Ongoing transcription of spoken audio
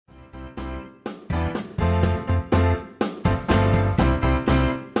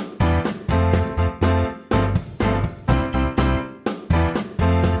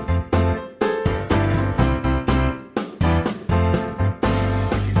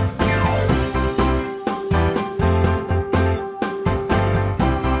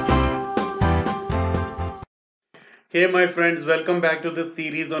Hey my friends, welcome back to this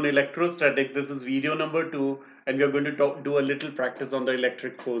series on electrostatics. This is video number 2 and we are going to do a little practice on the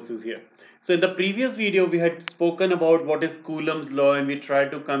electric forces here. So in the previous video we had spoken about what is Coulomb's law and we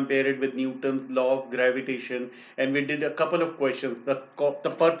tried to compare it with Newton's law of gravitation and we did a couple of questions. The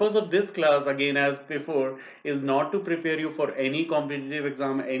purpose of this class, again as before, is not to prepare you for any competitive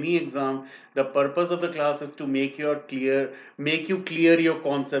exam, any exam. The purpose of the class is to make you clear your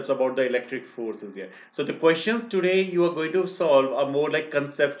concepts about the electric forces here. So the questions today you are going to solve are more like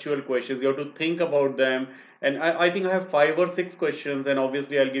conceptual questions. You have to think about them. And I think I have 5 or 6 questions, and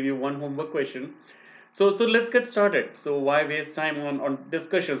obviously I'll give you one homework question. So let's get started. So why waste time on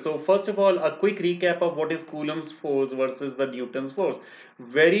discussion? So first of all, a quick recap of what is Coulomb's force versus the Newton's force.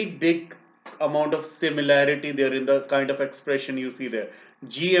 Very big amount of similarity there in the kind of expression you see there.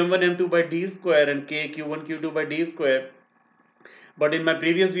 G m1 m2 by d square and k q1 q2 by d square, but in my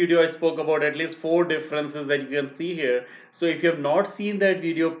previous video I spoke about at least 4 differences that you can see here. So if you have not seen that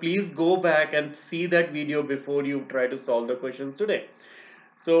video, please go back and see that video before you try to solve the questions today.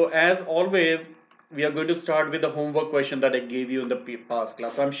 So as always, we are going to start with the homework question that I gave you in the past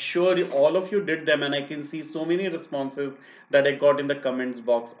class. I'm sure all of you did them and I can see so many responses that I got in the comments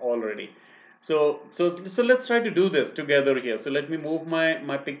box already. So let's try to do this together here. So let me move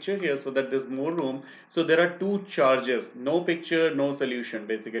my picture here so that there's more room. So there are two charges, no picture, no solution.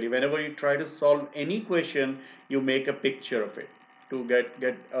 Basically, whenever you try to solve any question, you make a picture of it to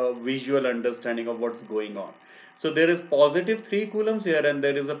get a visual understanding of what's going on. So there is positive 3 coulombs here and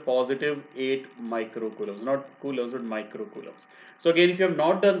there is a positive 8 microcoulombs, not coulombs but microcoulombs. So again, if you have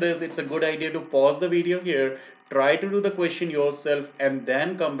not done this, it's a good idea to pause the video here, try to do the question yourself and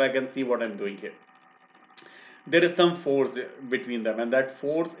then come back and see what I'm doing here. There is some force between them and that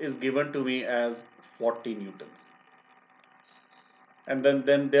force is given to me as 40 newtons. And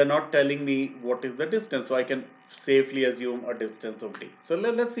then they're not telling me what is the distance, so I can safely assume a distance of d. So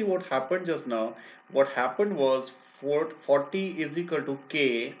let's see what happened just now. What happened was 40 is equal to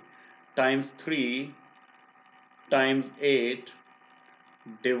k times 3 times 8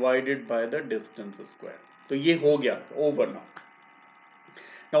 divided by the distance square. So ये हो गया, over now.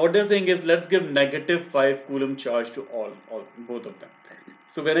 Now what they're saying is let's give negative 5 coulomb charge to all both of them.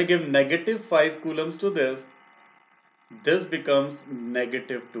 So when I give negative 5 coulombs to this becomes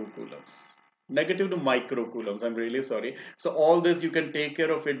negative 2 coulombs. Negative to micro coulombs, I'm really sorry. So all this you can take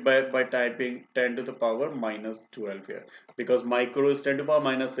care of it by typing 10 to the power minus 12 here. Because micro is 10 to the power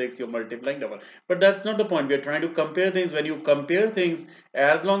minus 6, you're multiplying double. But that's not the point. We're trying to compare things. When you compare things,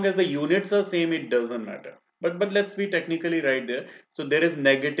 as long as the units are same, it doesn't matter. But let's be technically right there. So there is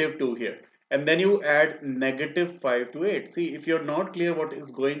negative 2 here. And then you add negative 5 to 8. See, if you're not clear what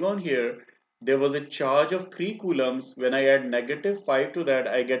is going on here, there was a charge of 3 coulombs. When I add negative 5 to that,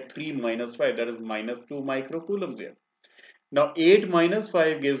 I get 3 minus 5, that is minus 2 microcoulombs here. Now 8 minus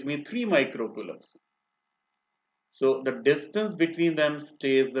 5 gives me 3 microcoulombs. So the distance between them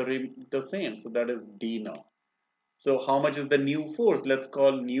stays the same. So that is d now. So how much is the new force? Let's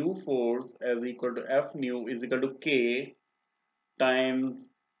call new force as equal to F new is equal to K times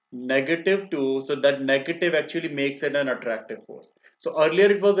negative 2. So that negative actually makes it an attractive force. So earlier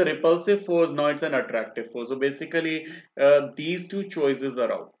it was a repulsive force, now it's an attractive force. So basically these two choices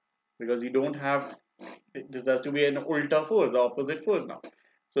are out because you don't have, this has to be an ulta force, the opposite force now.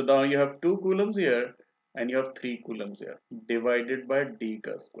 So now you have 2 coulombs here and you have 3 coulombs here divided by d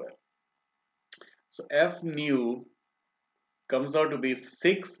का square. So F nu comes out to be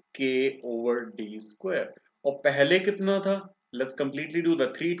 6k over d square. और पहले कितना था? Let's completely do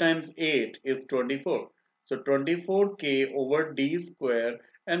the 3 times 8 is 24. So 24k over d square,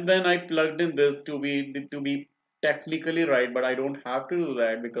 and then I plugged in this to be technically right, but I don't have to do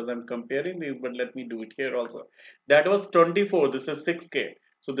that because I'm comparing these, but let me do it here also. That was 24, this is 6k.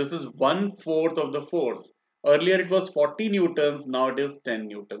 So this is 1/4 of the force. Earlier it was 40 newtons, now it is 10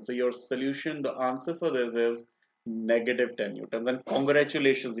 newtons. So your solution, the answer for this is negative 10 newtons, and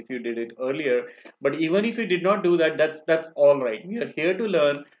congratulations if you did it earlier. But even if you did not do that, that's all right. We are here to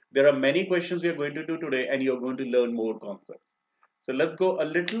learn. There are many questions we are going to do today and you're going to learn more concepts. So let's go a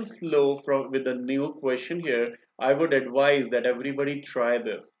little slow with the new question here. I would advise that everybody try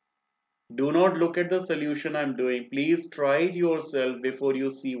this. Do not look at the solution I'm doing. Please try it yourself before you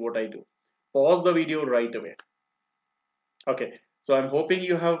see what I do. Pause the video right away. Okay, so I'm hoping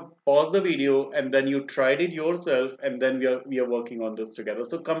you have paused the video and then you tried it yourself, and then we are working on this together.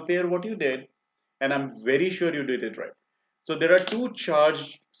 So compare what you did, and I'm very sure you did it right. So there are two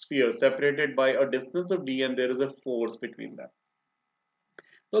charged spheres separated by a distance of d and there is a force between them.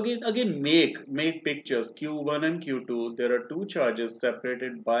 So again, make pictures Q1 and Q2. There are two charges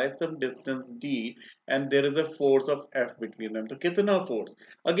separated by some distance d, and there is a force of F between them. So kitna force?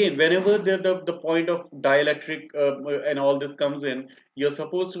 Again, whenever the point of dielectric and all this comes in, you're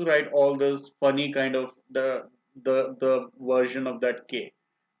supposed to write all this funny kind of the version of that K.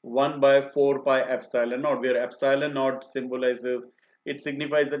 1 by 4 pi epsilon naught, where epsilon naught symbolizes, it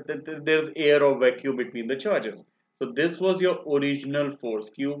signifies that there's air or vacuum between the charges. So this was your original force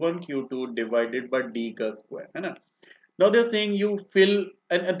Q1 Q2 divided by d का square है ना. Now they're saying you fill,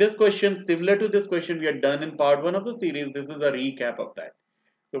 and this question similar to this question we had done in part 1 of the series. This is a recap of that.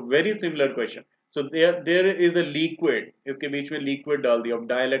 So very similar question. So there is a liquid, इसके बीच में liquid डाल दिया of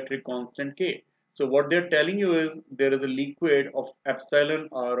dielectric constant K. So what they're telling you is there is a liquid of epsilon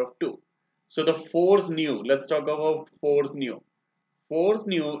r of 2. So the force nu, let's talk about force nu. Force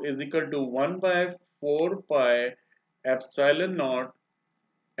nu is equal to 1 by 4 pi epsilon naught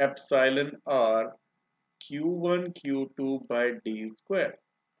epsilon r q1 q2 by d square.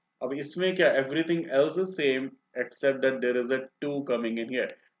 अब इसमें क्या, everything else is same except that there is a 2 coming in here.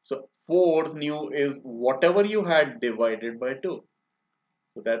 So force nu is whatever you had divided by 2.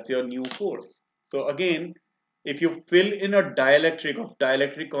 So that's your new force. So again, if you fill in a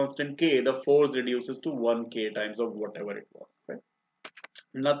dielectric constant K, the force reduces to 1K times of whatever it was. Right?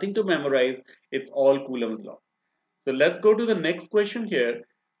 Nothing to memorize. It's all Coulomb's law. So let's go to the next question here.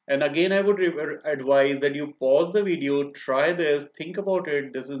 And again, I would advise that you pause the video, try this, think about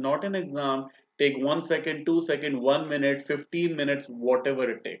it. This is not an exam. Take 1 second, 2 seconds, 1 minute, 15 minutes, whatever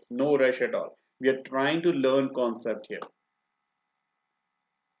it takes. No rush at all. We are trying to learn concept here.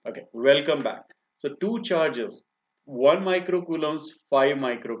 Okay, welcome back. So two charges, 1 microcoulombs, 5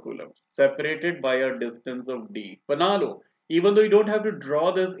 microcoulombs, separated by a distance of d. Panalo, even though you don't have to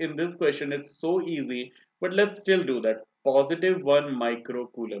draw this in this question, it's so easy, but let's still do that. Positive 1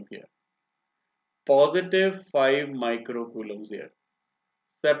 microcoulomb here. Positive 5 microcoulombs here.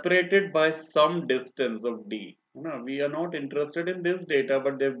 Separated by some distance of d. No, we are not interested in this data,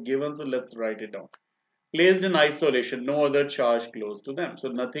 but they've given, so let's write it down. Placed in isolation, no other charge close to them, so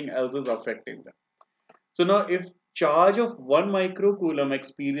nothing else is affecting them. So now if charge of 1 microcoulomb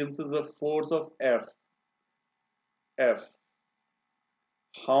experiences a force of F,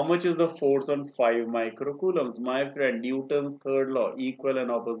 how much is the force on 5 microcoulombs? My friend, Newton's third law, equal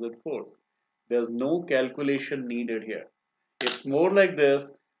and opposite force. There's no calculation needed here. It's more like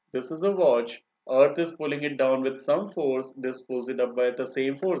this. This is a watch. Earth is pulling it down with some force. This pulls it up by the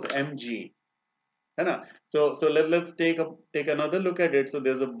same force, mg. है ना? So let's take another look at it. So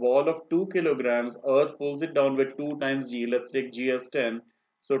there's a ball of 2 kilograms. Earth pulls it down with 2 times g. Let's take g as 10.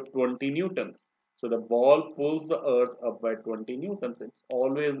 So 20 newtons. So the ball pulls the earth up by 20 newtons. It's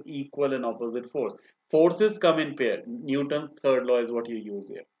always equal and opposite force. Forces come in pair. Newton's third law is what you use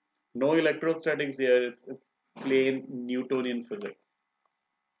here. No electrostatics here. It's plain Newtonian physics.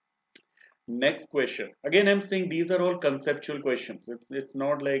 Next question. Again, I'm saying these are all conceptual questions. It's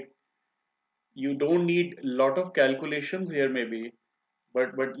not like you don't need a lot of calculations here maybe, but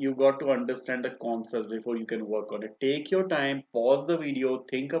you got to understand the concepts before you can work on it. Take your time, pause the video,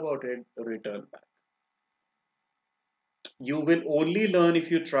 think about it, return back. You will only learn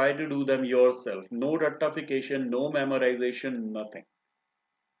if you try to do them yourself. No रट्टाफिकेशन, no memorization, nothing.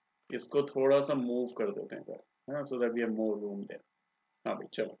 इसको थोड़ा सा move कर देते हैं sir, so that we have more room there. हाँ भाई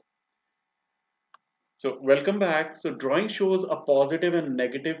चलो. So welcome back. So drawing shows a positive and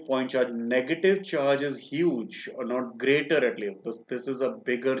negative point charge. Negative charge is huge, or not greater at least. This is a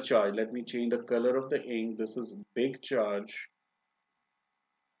bigger charge. Let me change the color of the ink. This is big charge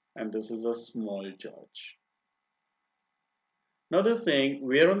and this is a small charge. Now they're saying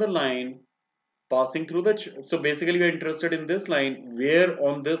where on the line passing through so basically we're interested in this line. Where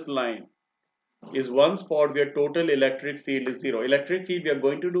on this line is one spot where total electric field is 0. Electric field we are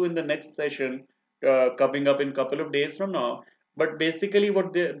going to do in the next session, coming up in couple of days from now. But basically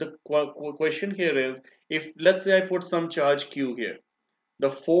what the question here is, if let's say I put some charge q here,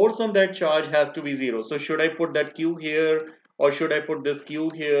 the force on that charge has to be 0. So should I put that q here, or should I put this q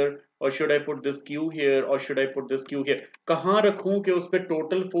here, or should I put this q here, or should I put this q here? कहाँ रखूं कि उस पे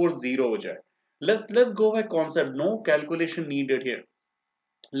total force 0 हो जाए? Let's go by concept. No calculation needed here.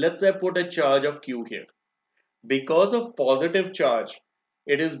 Let's say I put a charge of q here. Because of positive charge,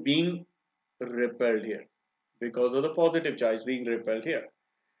 it is being repelled here. Because of the positive charge being repelled here.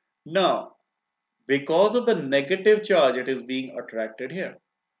 Now, because of the negative charge, it is being attracted here.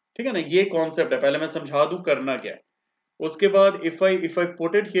 ठीक है ना? ये concept है. पहले मैं समझा दूं करना क्या है. उसके बाद if I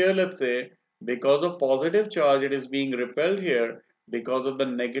put it here, let's say because of positive charge, it is being repelled here. Because of the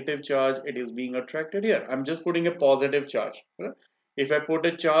negative charge, it is being attracted here. I'm just putting a positive charge. Right? If I put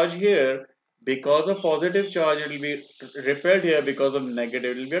a charge here, because of positive charge, it will be repelled here. Because of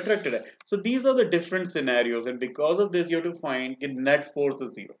negative, it will be attracted here. So these are the different scenarios, and because of this, you have to find the net force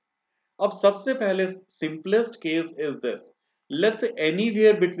is zero. अब सबसे पहले simplest case is this. Let's say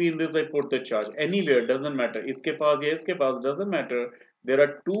anywhere between this I put the charge. Anywhere, doesn't matter. इसके पास या इसके पास, doesn't matter. There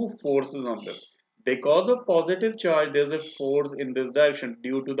are two forces on this. Because of positive charge, there's a force in this direction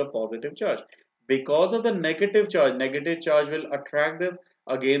due to the positive charge. Because of the negative charge will attract this.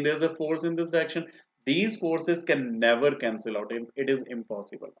 Again, there's a force in this direction. These forces can never cancel out. It is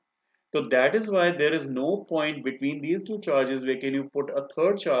impossible. So that is why there is no point between these two charges where can you put a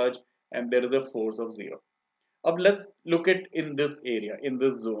third charge and there is a force of zero. अब let's look at in this area, in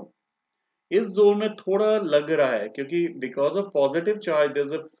this zone. इस zone में थोड़ा लग रहा है क्योंकि because of positive charge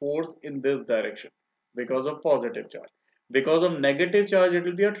there's a force in this direction. Because of positive charge. Because of negative charge it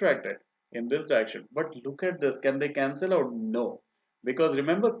will be attracted in this direction. But look at this. Can they cancel out? No. Because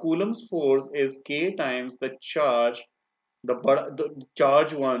remember Coulomb's force is K times the charge, the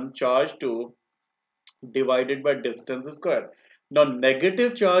charge 1, charge 2 divided by distance square. Now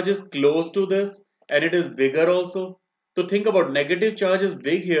negative charge is close to this and it is bigger also. So think about negative charge is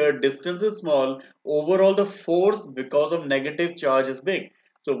big here, distance is small, overall the force because of negative charge is big.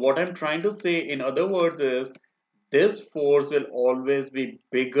 So what I'm trying to say in other words is this force will always be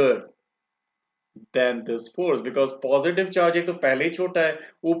bigger than this force because positive charge एक तो पहले ही छोटा है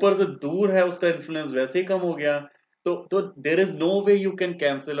ऊपर से दूर है उसका influence वैसे ही कम हो गया तो there is no way you can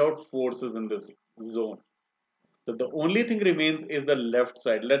cancel out forces in this zone. So the only thing remains is the left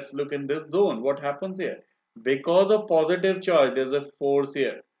side. Let's look in this zone. What happens here? Because of positive charge, there's a force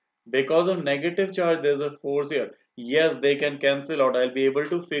here. Because of negative charge, there's a force here. Yes, they can cancel out. I'll be able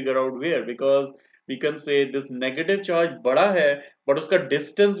to figure out where because we can say this negative charge बड़ा है, but उसका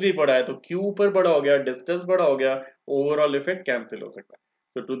distance भी बड़ा है. तो Q ऊपर बड़ा हो गया, distance बड़ा हो गया, overall effect cancel हो सकता है.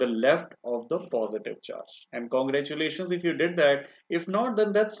 So to the left of the positive charge. And congratulations if you did that. If not,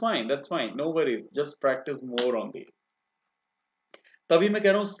 then that's fine. That's fine. No worries. Just practice more on these. तभी मैं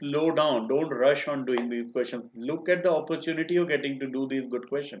कह रहा हूँ slow down. Don't rush on doing these questions. Look at the opportunity you're getting to do these good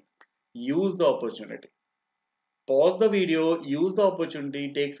questions. Use the opportunity. Pause the video. Use the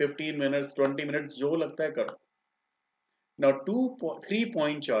opportunity. Take 15 minutes, 20 minutes. जो लगता है करो. Now 3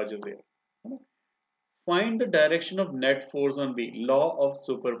 point charges here. Find the direction of net force on B. Law of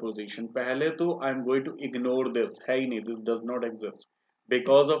superposition. पहले तो I'm going to ignore this. है ही नहीं. This does not exist.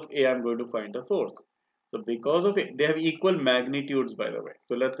 Because of A, I'm going to find the force. So because of A, they have equal magnitudes by the way.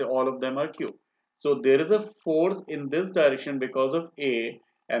 So let's say all of them are Q. So there is a force in this direction because of A,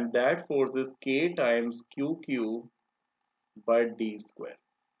 and that force is K times QQ by D square.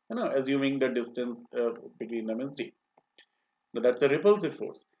 You know, assuming the distance between them is D. Now that's a repulsive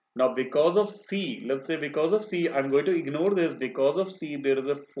force. Now because of C, let's say because of C, I'm going to ignore this. Because of C, there is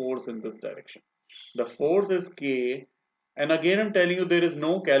a force in this direction. The force is K. And again, I'm telling you, there is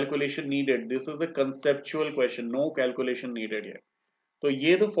no calculation needed. This is a conceptual question. No calculation needed here. So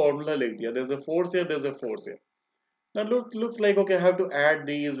ये the formula लिख दिया. There's a force here, there's a force here. Now looks like, okay, I have to add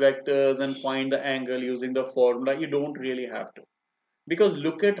these vectors and find the angle using the formula. You don't really have to. Because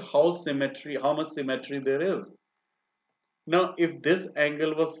look at how much symmetry there is. Now, if this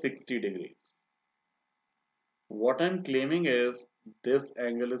angle was 60 degrees, what I'm claiming is this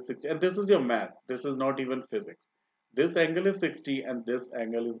angle is 60, and this is your math. This is not even physics. This angle is 60 and this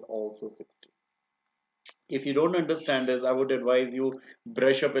angle is also 60. If you don't understand this, I would advise you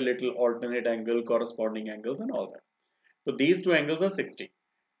brush up a little alternate angle, corresponding angles and all that. So these two angles are 60.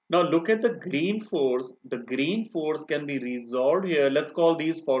 Now look at the green force. The green force can be resolved here. Let's call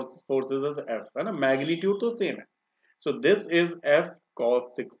these forces as F. And a magnitude तो same है. So this is F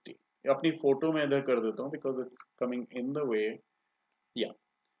cos 60. अपनी photo में इधर कर देता हूँ because it's coming in the way. Yeah.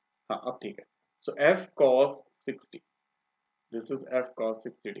 हाँ अब ठीक है. So F cos 60. This is F cos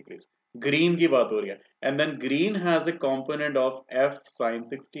 60 degrees. Green की बात हो रही है. And then green has a component of F sin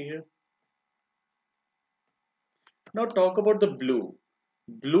 60 here. Now talk about the blue.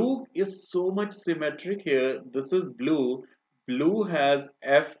 Blue is so much symmetric here. This is blue. Blue has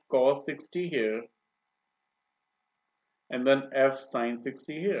F cos 60 here. And then F sin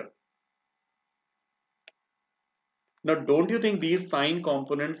 60 here. Now, don't you think these sign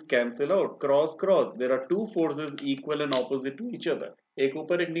components cancel out? Cross, cross. There are two forces equal and opposite to each other. एक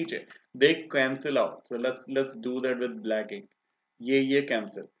ऊपर एक नीचे. They cancel out. So let's do that with black ink. ये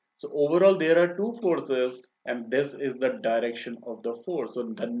cancel. So overall, there are two forces, and this is the direction of the force. So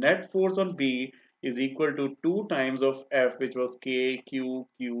the net force on B is equal to 2 times of F, which was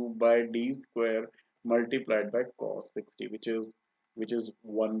KQQ by D square multiplied by cos 60, which is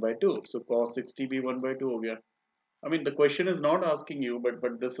 1 by 2. So cos 60 भी 1 by 2 हो गया. I mean, the question is not asking you,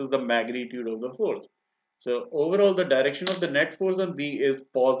 but this is the magnitude of the force. So overall, the direction of the net force on B is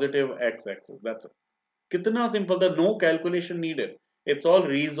positive x-axis. That's it. Kitna simple, the no calculation needed. It's all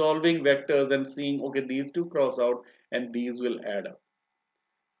resolving vectors and seeing, okay, these two cross out and these will add up.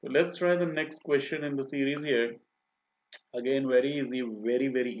 So let's try the next question in the series here. Again, very easy,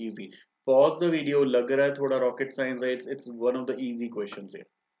 very easy. Pause the video, lag raha hai thoda rocket science hai. It's one of the easy questions here.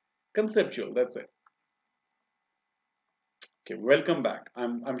 Conceptual, that's it. Okay, welcome back.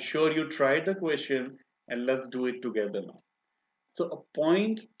 I'm sure you tried the question and let's do it together now. So a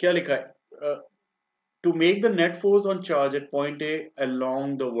point, क्या लिखा है? To make the net force on charge at point A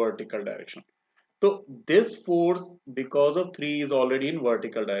along the vertical direction. So this force because of 3 is already in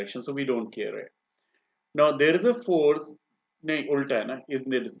vertical direction, so we don't care. Right? Now there is a force, नहीं उल्टा है ना, in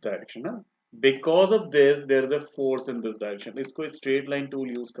this direction. ना? Because of this, there is a force in this direction. इसको straight line tool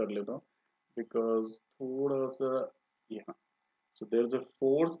use कर लेता हूँ because थोड़ा सा यहाँ. So there's a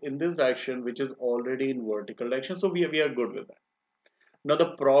force in this direction which is already in vertical direction. So we are good with that. Now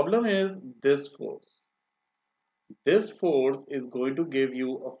the problem is this force. This force is going to give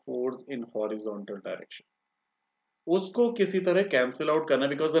you a force in horizontal direction. उसको किसी तरह cancel out करना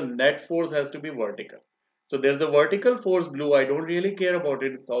because the net force has to be vertical. So there's a vertical force blue. I don't really care about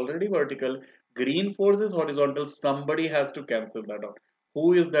it. It's already vertical. Green force is horizontal. Somebody has to cancel that out.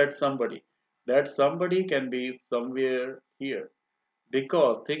 Who is that somebody? That somebody can be somewhere here.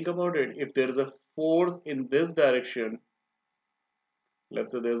 Because think about it, if there is a force in this direction,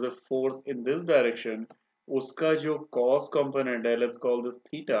 let's say there's a force in this direction, uska jo cos component hai, let's call this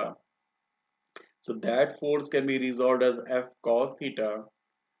theta. So that force can be resolved as F cos theta.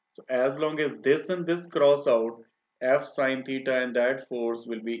 So as long as this and this cross out, F sin theta and that force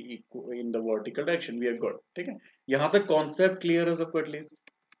will be equal in the vertical direction. We are good. Okay? यहाँ तक concept clear is up at least.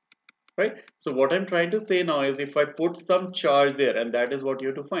 Right? So what I'm trying to say now is if I put some charge there, and that is what you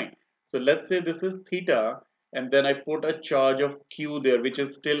have to find. So let's say this is theta, and then I put a charge of q there, which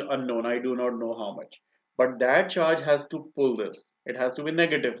is still unknown. I do not know how much. But that charge has to pull this. It has to be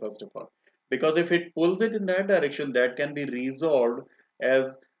negative first of all. Because if it pulls it in that direction, that can be resolved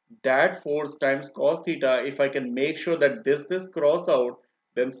as that force times cos theta. If I can make sure that this cross out,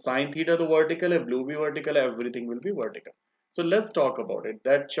 then sine theta the vertical, blue be vertical, everything will be vertical. So let's talk about it.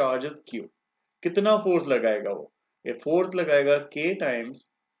 That charge is Q. कितना force लगाएगा वो? A force लगाएगा K times,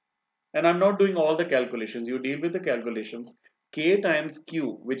 and I'm not doing all the calculations. You deal with the calculations. K times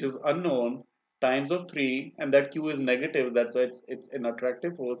Q, which is unknown, times of 3, and that Q is negative. That's why it's an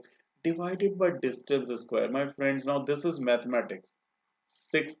attractive force divided by distance square. My friends, now this is mathematics.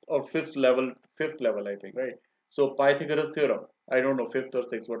 Sixth or fifth level, I think, right? So Pythagoras theorem. I don't know, fifth or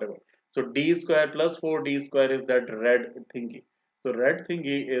sixth, whatever. So d square plus 4d square is that red thingy. So red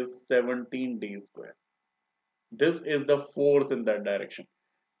thingy is 17d square. This is the force in that direction.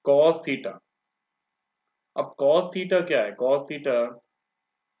 Cos theta. अब cos theta क्या है? Cos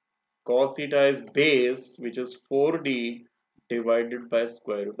theta is base, which is 4d divided by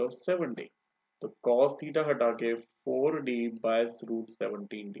square root of 7d. So cos theta हटा के 4d by root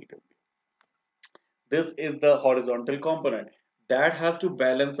 17d. This is the horizontal component that has to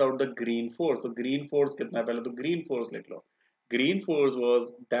balance out the green force. So green force कितना है? पहले तो green force लिख लो. Green force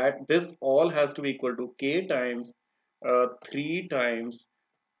was that this all has to be equal to k times 3 times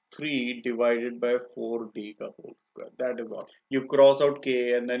 3 divided by 4d का whole square. That is all. You cross out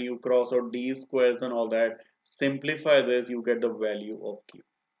k and then you cross out d squares and all that. Simplify this, you get the value of q.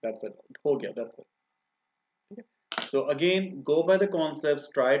 That's it. हो गया. That's it. So again, go by the concepts.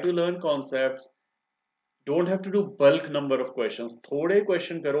 Try to learn concepts. Don't have to do bulk number of questions. थोड़े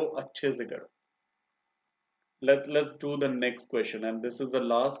question करो, अच्छे से करो. Let's do the next question, and this is the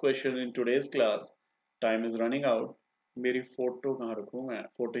last question in today's class. Time is running out. मेरी photo कहाँ रखूँ मैं?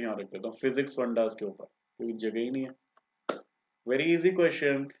 Photo यहाँ रख देता हूँ. Physics fundas के ऊपर. कोई जगह ही नहीं है. Very easy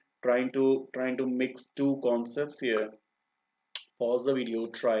question. Trying to mix two concepts here. Pause the video.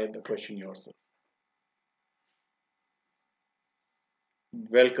 Try the question yourself.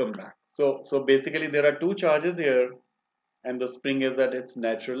 Welcome back. So basically there are two charges here. And the spring is at its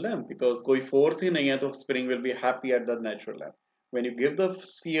natural length because कोई force ही नहीं है तो spring will be happy at the natural length. When you give the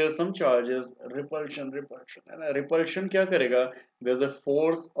sphere some charges, repulsion, and repulsion क्या करेगा? There's a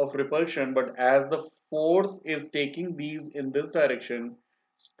force of repulsion, but as the force is taking these in this direction,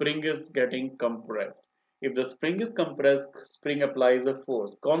 spring is getting compressed. If the spring is compressed, spring applies a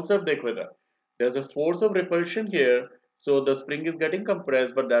force. Concept देखो इधर. There's a force of repulsion here. So the spring is getting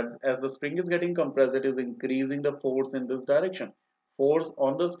compressed, but that's as the spring is getting compressed, it is increasing the force in this direction. Force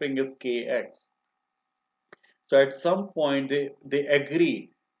on the spring is kx. So at some point they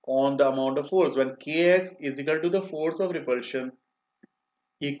agree on the amount of force when kx is equal to the force of repulsion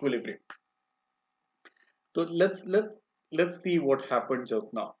equilibrium. So let's see what happened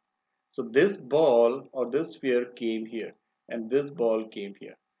just now. So this ball or this sphere came here and this ball came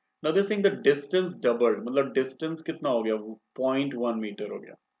here. Now they're saying the distance doubled. मतलब distance कितना हो गया? 0.1 meter हो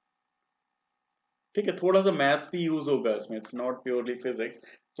गया. ठीक है, थोड़ा सा मैथ्स भी यूज होगा इसमें. It's not purely physics.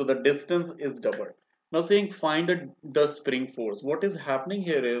 So the distance is doubled. Now saying find the spring force. What is happening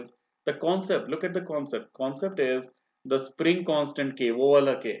here is the concept. Look at the concept. Concept is the spring constant K. वो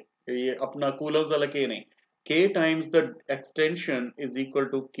वाला K. ये अपना Coulombs वाला K नहीं. K times the extension is equal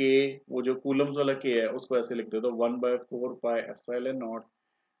to K. वो जो Coulombs वाला K है उसको ऐसे लिखते हो तो 1/4 pi epsilon naught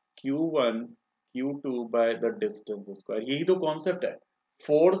Q1 Q2 by the distance square. यही तो concept है.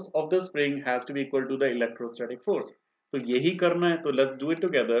 Force of the spring has to be equal to the electrostatic force. तो यही करना है तो let's do it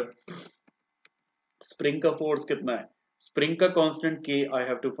together. Spring का force कितना है? Spring का constant K I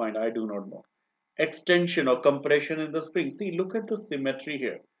have to find. I do not know. Extension or compression in the spring. See, look at the symmetry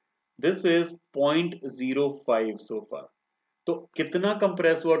here. This is 0.05 so far. तो कितना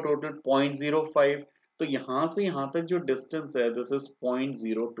compress हुआ total? 0.05. तो यहां से यहां तक जो डिस्टेंस है दिस इज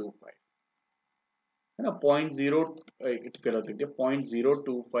 0.025 है ना. 0.0 गलत लिख दिया.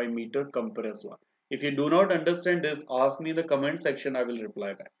 0.025 मीटर कंप्रेस हुआ. If you do not understand this ask me in the comment section, I will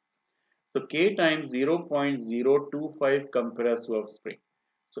reply back. So K times 0.025 compress of spring.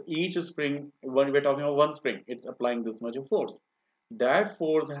 So each spring, when we're talking about one spring, it's applying this much of force. That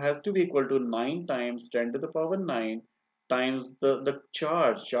force has to be equal to 9 times 10 to the power 9 times the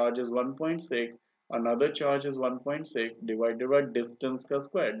charge. Charge is 1.6. Another charge is 1.6 divided by distance का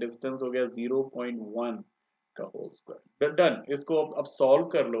square. Distance हो गया 0.1 का whole square. But done. इसको अब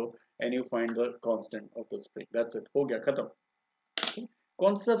solve कर लो and you find the constant of the spring. That's it. हो गया खत्म.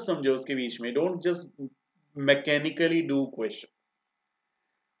 कॉन्सेप्ट समझो उसके बीच में. Don't just mechanically do questions.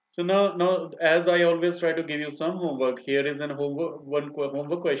 So now as I always try to give you some homework, here is an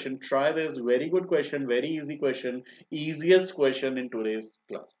homework question. Try this. Very good question, very easy question, easiest question in today's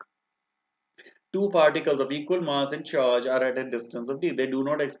class. Two particles of equal mass and charge are at a distance of d. They do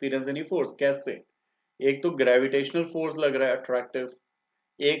not experience any force. कैसे? एक तो gravitational force लग रहा है attractive,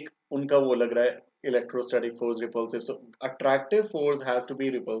 एक उनका वो लग रहा है electrostatic force repulsive. So attractive force has to be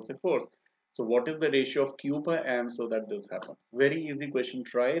repulsive force. So what is the ratio of Q per m so that this happens? Very easy question.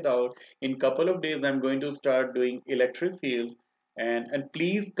 Try it out. In couple of days I'm going to start doing electric field and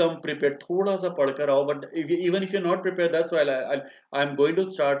please come prepared. थोड़ा सा पढ़ कर आओ, but even if you're not prepared, that's why I'm going to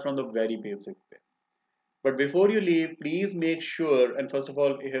start from the very basics there. But before you leave, please make sure, and first of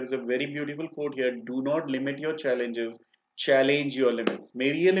all, here's a very beautiful quote here: do not limit your challenges, challenge your limits.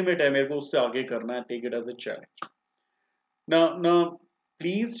 मेरी ये limit है, मेरे को उससे आगे करना है, take it as a challenge. Now,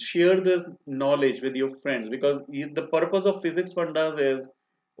 please share this knowledge with your friends because the purpose of physics fundas is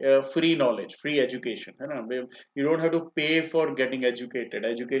free knowledge, free education. है ना? You don't have to pay for getting educated.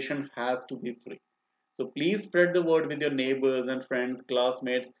 Education has to be free. So please spread the word with your neighbors and friends,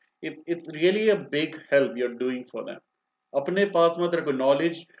 classmates. It's really a big help you're doing for them. अपने पास मत रखो.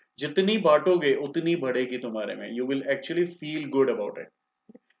 Knowledge जितनी बांटोगे उतनी बढ़ेगी तुम्हारे में. You will actually feel good about it.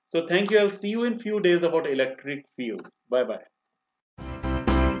 So thank you. I'll see you in few days about electric fields. Bye bye.